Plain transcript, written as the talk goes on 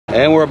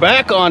And we're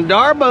back on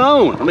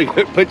Darbone. Let me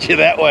put you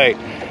that way.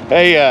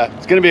 Hey,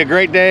 it's gonna be a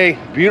great day,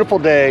 beautiful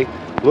day.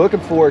 Looking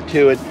forward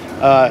to it.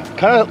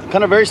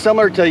 Kind of very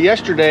similar to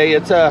yesterday.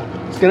 It's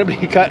gonna be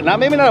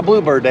maybe not a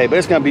bluebird day, but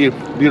it's gonna be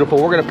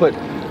beautiful. We're gonna put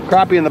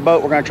crappie in the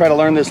boat. We're gonna try to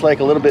learn this lake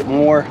a little bit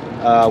more.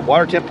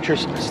 Water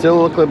temperatures still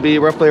look to be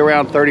roughly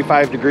around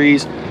 35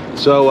 degrees.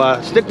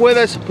 So stick with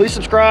us, please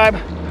subscribe.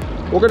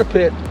 We're gonna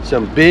put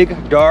some big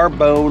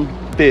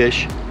Darbone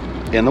fish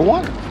in the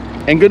water.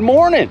 And good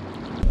morning.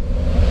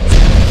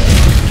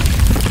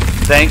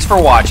 Thanks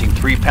for watching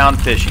 3 Pound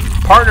Fishing,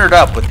 partnered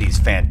up with these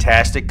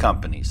fantastic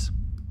companies.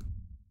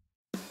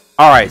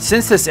 Alright,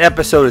 since this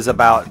episode is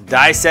about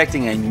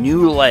dissecting a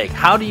new lake,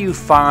 how do you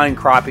find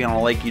crappie on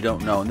a lake you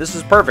don't know? And this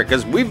is perfect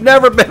because we've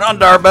never been on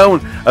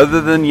Darbone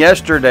other than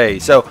yesterday.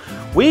 So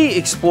we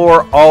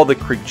explore all the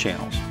creek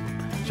channels.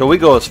 So we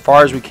go as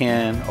far as we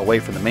can away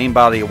from the main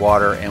body of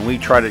water, and we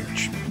try to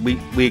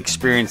we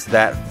experience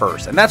that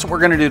first. And that's what we're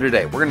going to do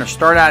today. We're going to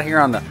start out here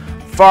on the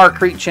far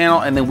creek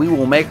channel, and then we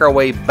will make our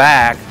way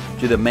back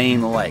to the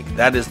main lake.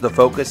 That is the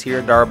focus here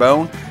at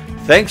Darbone.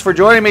 Thanks for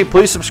joining me.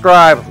 Please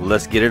subscribe.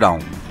 Let's get it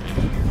on.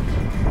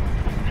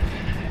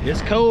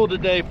 It's cold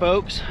today,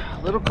 folks.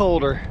 A little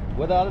colder,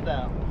 without a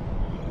doubt.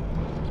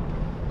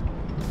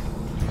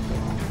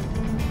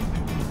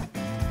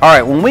 All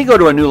right, when we go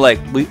to a new lake,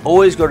 we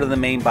always go to the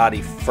main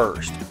body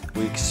first.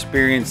 We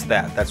experience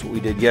that. That's what we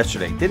did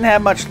yesterday. Didn't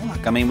have much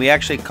luck. I mean, we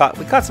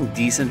caught some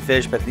decent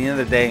fish, but at the end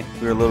of the day,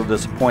 we were a little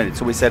disappointed.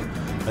 So we said,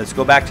 let's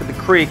go back to the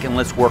creek and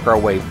let's work our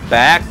way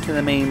back to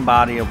the main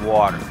body of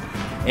water.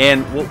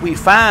 And what we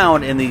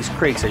found in these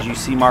creeks, as you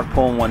see Mark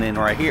pulling one in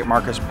right here,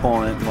 Marcus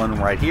pulling one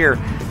right here,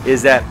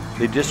 is that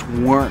they just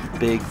weren't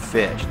big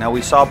fish. Now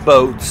we saw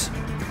boats,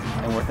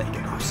 and we're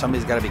thinking, oh,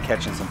 somebody's got to be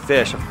catching some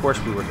fish. Of course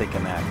we were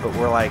thinking that, but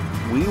we're like,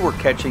 we were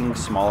catching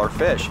smaller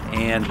fish,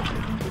 and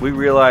we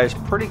realized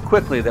pretty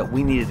quickly that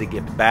we needed to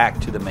get back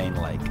to the main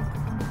lake.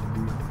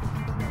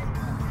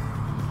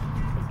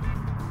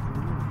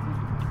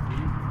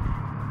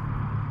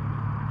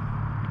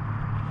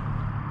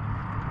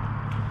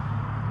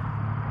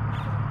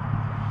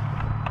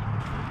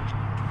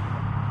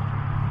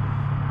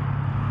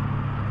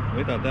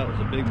 We thought that was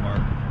a big mark.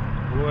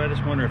 Boy, I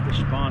just wonder if they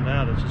spawned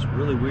out. It's just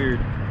really weird.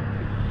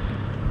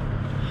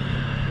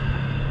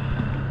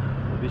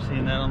 We'll be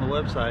seeing that on the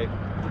website.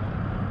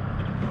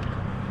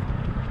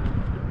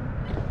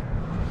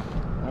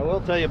 I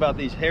will tell you about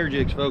these hair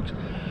jigs, folks.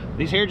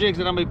 These hair jigs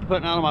that I'm going to be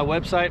putting out on my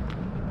website,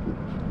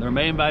 they're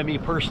made by me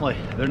personally.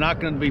 They're not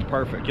going to be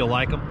perfect. You'll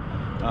like them.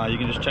 You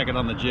can just check it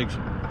on the jigs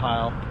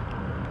pile.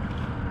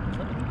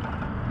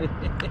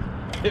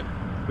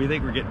 We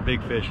think we're getting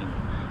big fish, and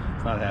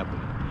it's not happening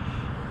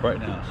right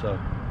now. So,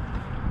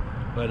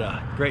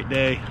 but great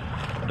day.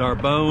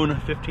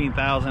 Darbone,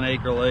 15,000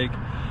 acre lake,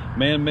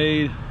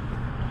 man-made,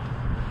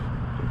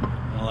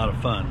 and a lot of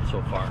fun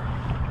so far.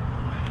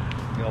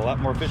 Got a lot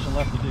more fishing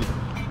left to do.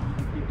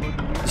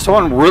 So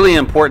one really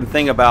important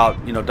thing about,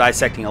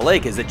 dissecting a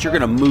lake is that you're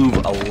going to move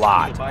a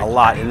lot,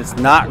 and it's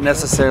not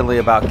necessarily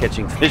about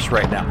catching fish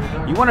right now.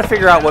 You want to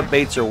figure out what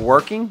baits are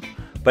working,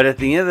 but at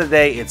the end of the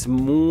day, it's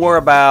more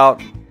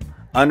about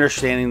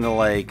understanding the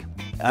lake,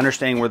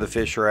 understanding where the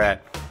fish are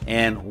at,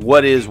 and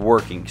what is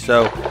working.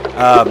 So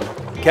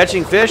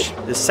catching fish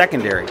is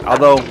secondary,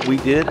 although we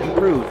did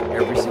improve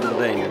every single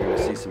day, and you're going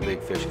to see some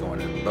big fish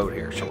going in the boat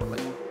here shortly.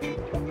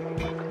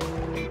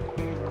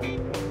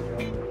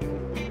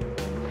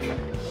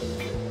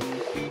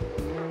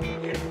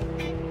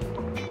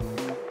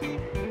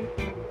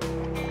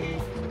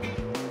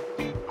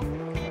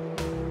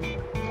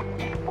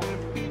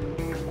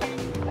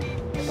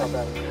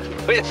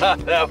 We thought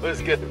that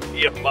was going to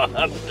be a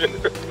monster.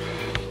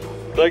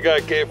 That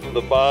guy came from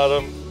the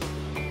bottom.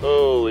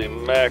 Holy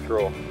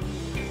mackerel.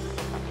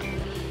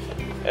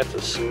 That's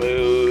a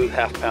smooth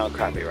half-pound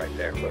crappie right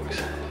there,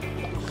 folks.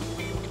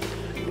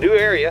 New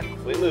area.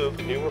 We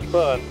moved. You were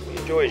fun. We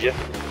enjoyed you.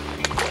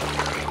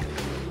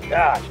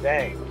 Gosh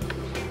dang.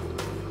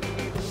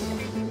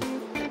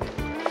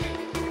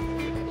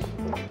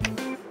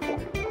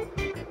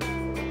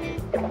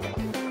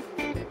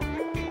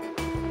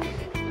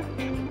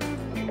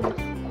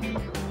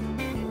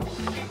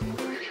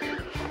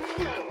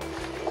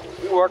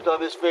 Worked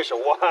on this fish a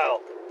while.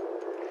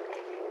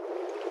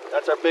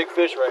 That's our big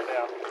fish right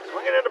now.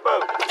 Swing it in the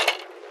boat.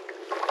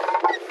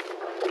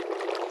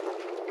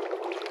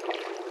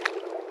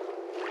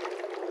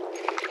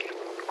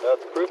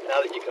 That's proof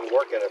now that you can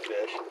work at a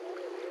fish.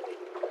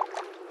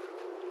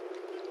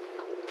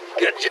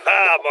 Good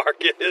job,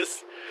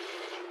 Marcus.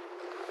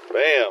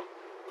 Bam.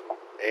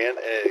 And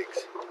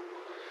eggs.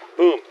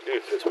 Boom.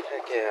 Dude, this one.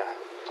 Heck yeah.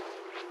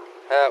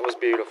 That was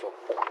beautiful.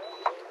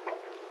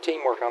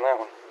 Teamwork on that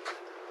one.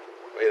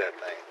 Weigh that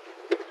thing.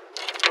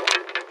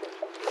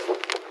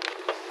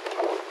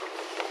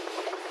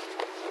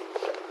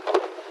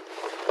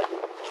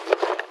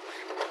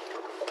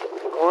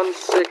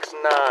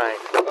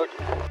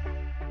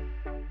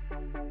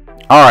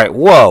 All right,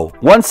 whoa,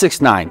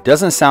 169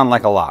 doesn't sound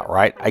like a lot,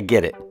 right? I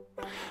get it.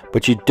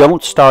 But you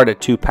don't start at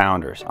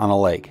 2-pounders on a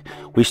lake.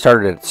 We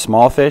started at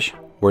small fish.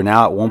 We're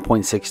now at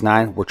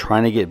 1.69. We're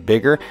trying to get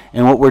bigger.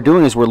 And what we're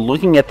doing is we're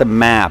looking at the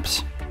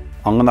maps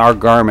on our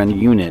Garmin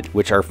unit,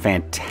 which are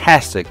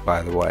fantastic,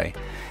 by the way.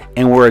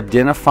 And we're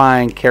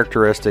identifying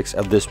characteristics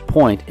of this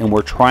point, and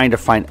we're trying to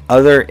find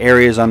other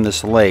areas on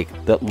this lake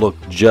that look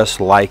just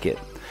like it.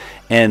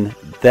 And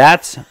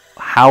that's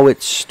how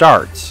it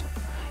starts.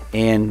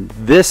 And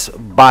this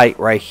bite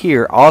right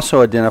here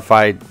also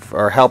identified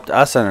or helped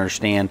us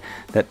understand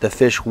that the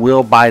fish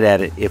will bite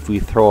at it if we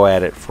throw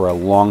at it for a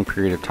long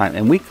period of time.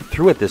 And we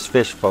threw at this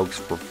fish, folks,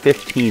 for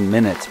 15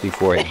 minutes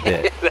before it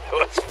bit. That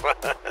was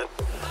fun.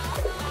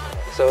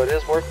 So it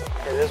is worth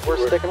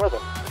sticking with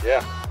them.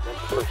 Yeah,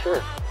 For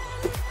sure.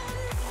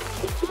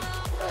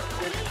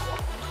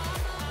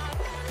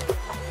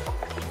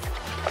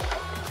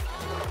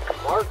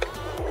 Mark.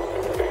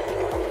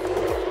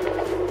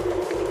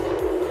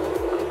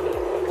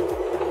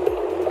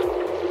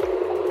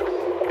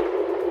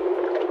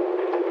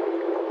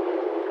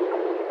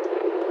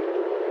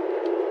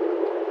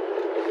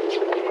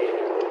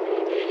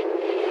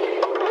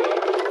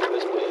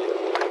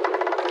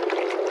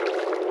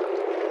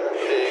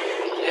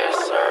 Yes,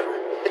 sir.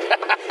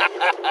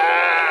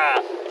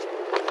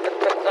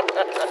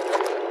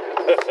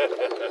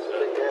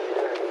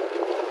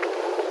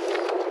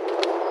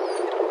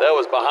 That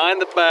was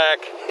behind the back.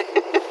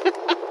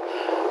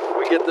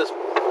 We get this.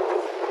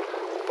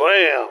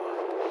 Bam!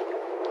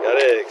 Got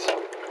eggs.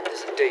 This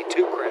is day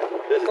 2 crab.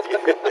 Look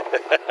at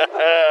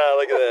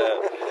that.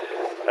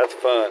 That's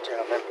fun.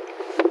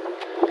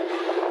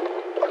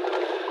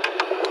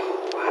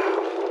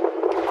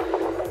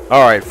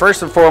 All right,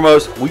 first and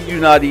foremost, we do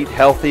not eat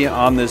healthy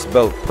on this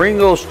boat.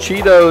 Pringles,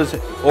 Cheetos,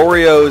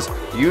 Oreos,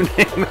 you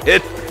name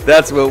it,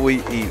 that's what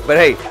we eat. But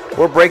hey,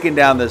 we're breaking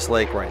down this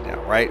lake right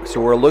now, right? So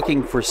we're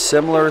looking for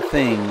similar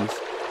things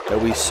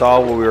that we saw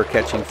when we were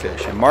catching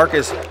fish. And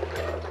Marcus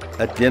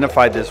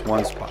identified this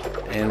one spot,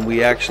 and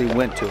we actually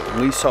went to it.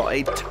 And we saw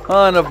a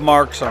ton of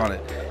marks on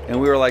it.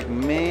 And we were like,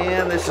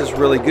 man, this is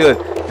really good.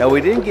 Now, we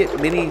didn't get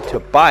many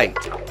to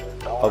bite,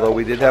 although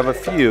we did have a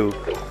few.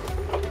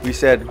 We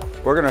said,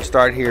 we're going to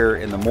start here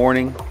in the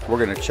morning.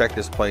 We're going to check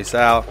this place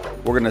out.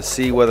 We're going to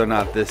see whether or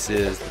not this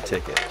is the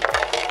ticket.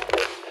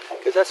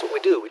 Because that's what we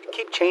do. We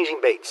keep changing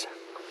baits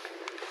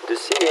to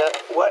see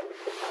what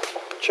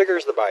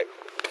triggers the bite.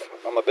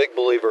 I'm a big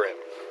believer in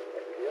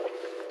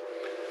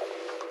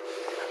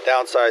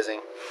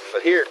downsizing.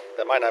 But here,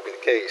 that might not be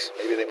the case.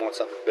 Maybe they want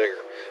something bigger.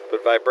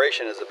 But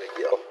vibration is a big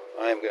deal.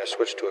 I am going to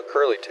switch to a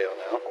curly tail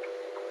now.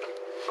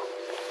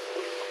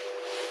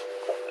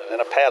 And then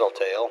a paddle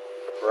tail.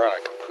 We're on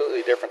a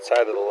completely different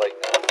side of the lake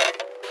now.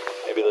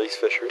 Maybe these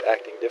fish are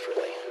acting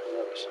differently. Who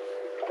knows?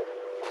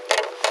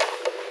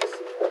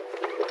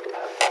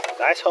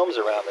 Nice homes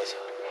around this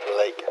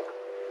lake.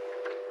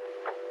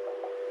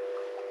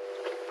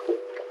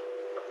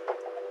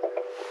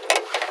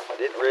 I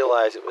didn't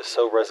realize it was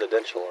so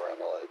residential around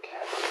the lake.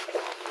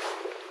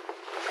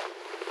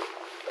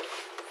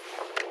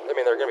 I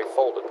mean, they're going to be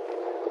folded.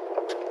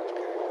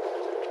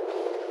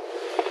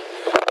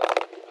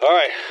 All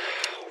right.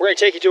 We're going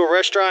to take you to a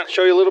restaurant,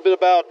 show you a little bit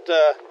about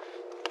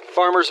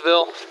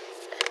Farmersville,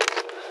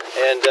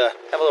 and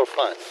have a little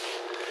fun.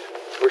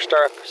 We're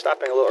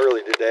stopping a little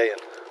early today,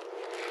 and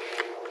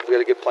we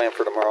got a good plan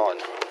for tomorrow, and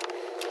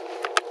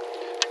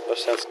no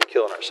sense in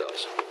killing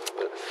ourselves.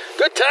 But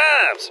good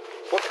times!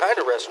 What kind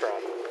of restaurant?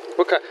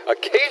 What kind? A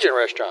Cajun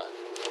restaurant.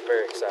 I'm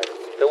very excited.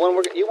 The one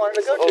you wanted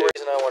to go The whole to.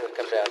 reason I wanted to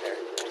come down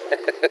here.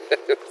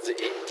 To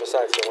eat.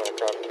 Besides the winter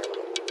crappie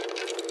tournament.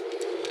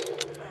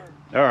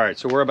 All right,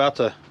 so we're about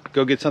to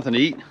go get something to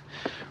eat,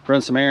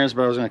 run some errands,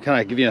 but I was going to kind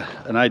of give you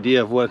an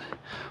idea of what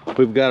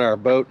we've got our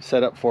boat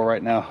set up for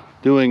right now.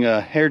 Doing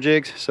hair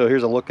jigs, so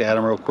here's a look at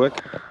them real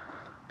quick.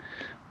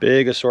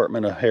 Big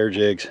assortment of hair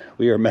jigs.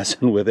 We are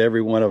messing with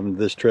every one of them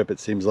this trip, it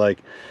seems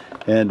like.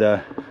 And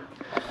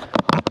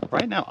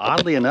right now,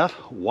 oddly enough,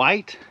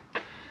 white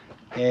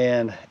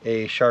and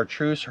a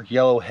chartreuse or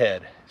yellow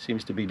head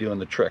seems to be doing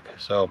the trick.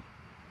 So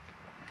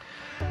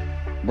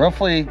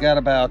roughly got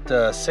about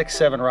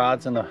 6-7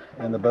 rods in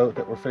the boat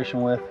that we're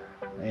fishing with,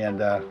 and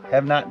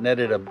have not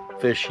netted a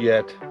fish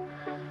yet,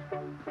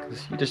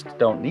 because you just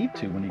don't need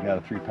to when you got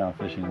a 3-pound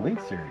fishing elite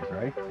series,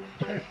 right?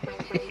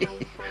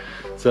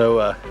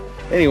 So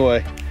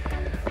anyway,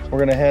 we're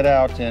gonna head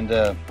out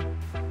and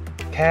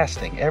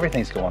casting.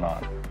 Everything's going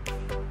on.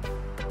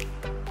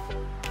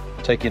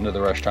 I'll take you into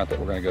the restaurant that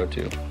we're gonna go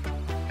to. It's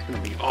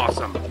gonna be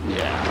awesome.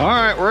 Yeah. All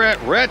right, we're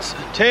at Rhett's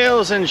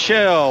Tails and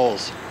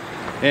Shells.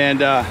 And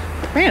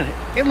man,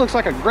 it looks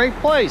like a great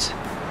place.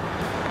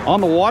 On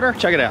the water,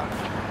 check it out.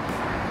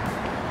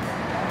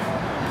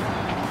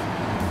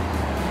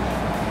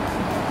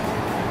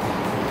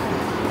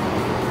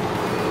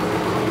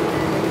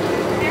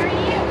 How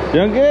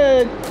are you? Doing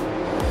good.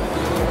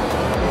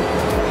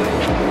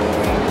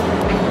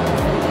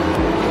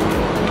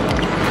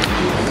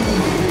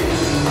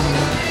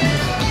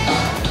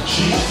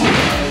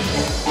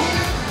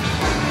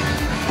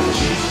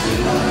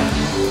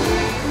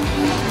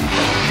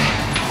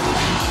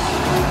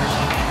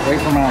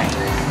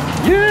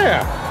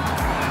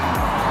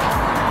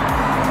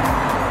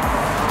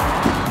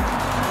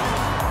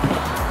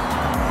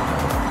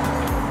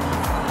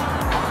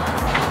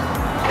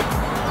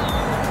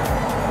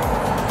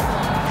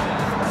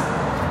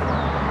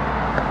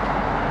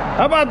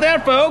 How about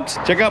that, folks?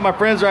 Check out my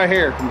friends right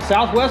here from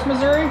Southwest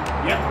Missouri.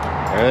 Yep.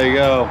 There you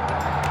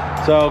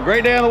go. So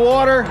great day on the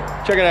water.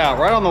 Check it out,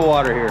 right on the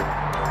water here.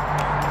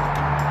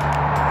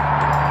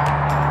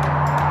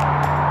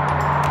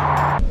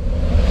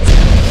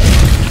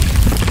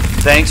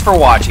 Thanks for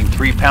watching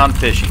 3 Pound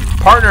Fishing,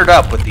 partnered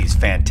up with these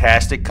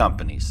fantastic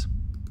companies.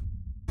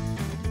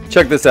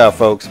 Check this out,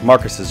 folks.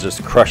 Marcus is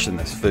just crushing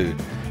this food.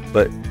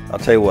 But I'll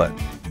tell you what,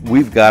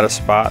 we've got a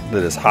spot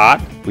that is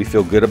hot. We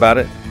feel good about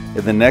it.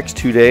 In the next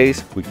 2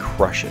 days, we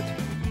crush it.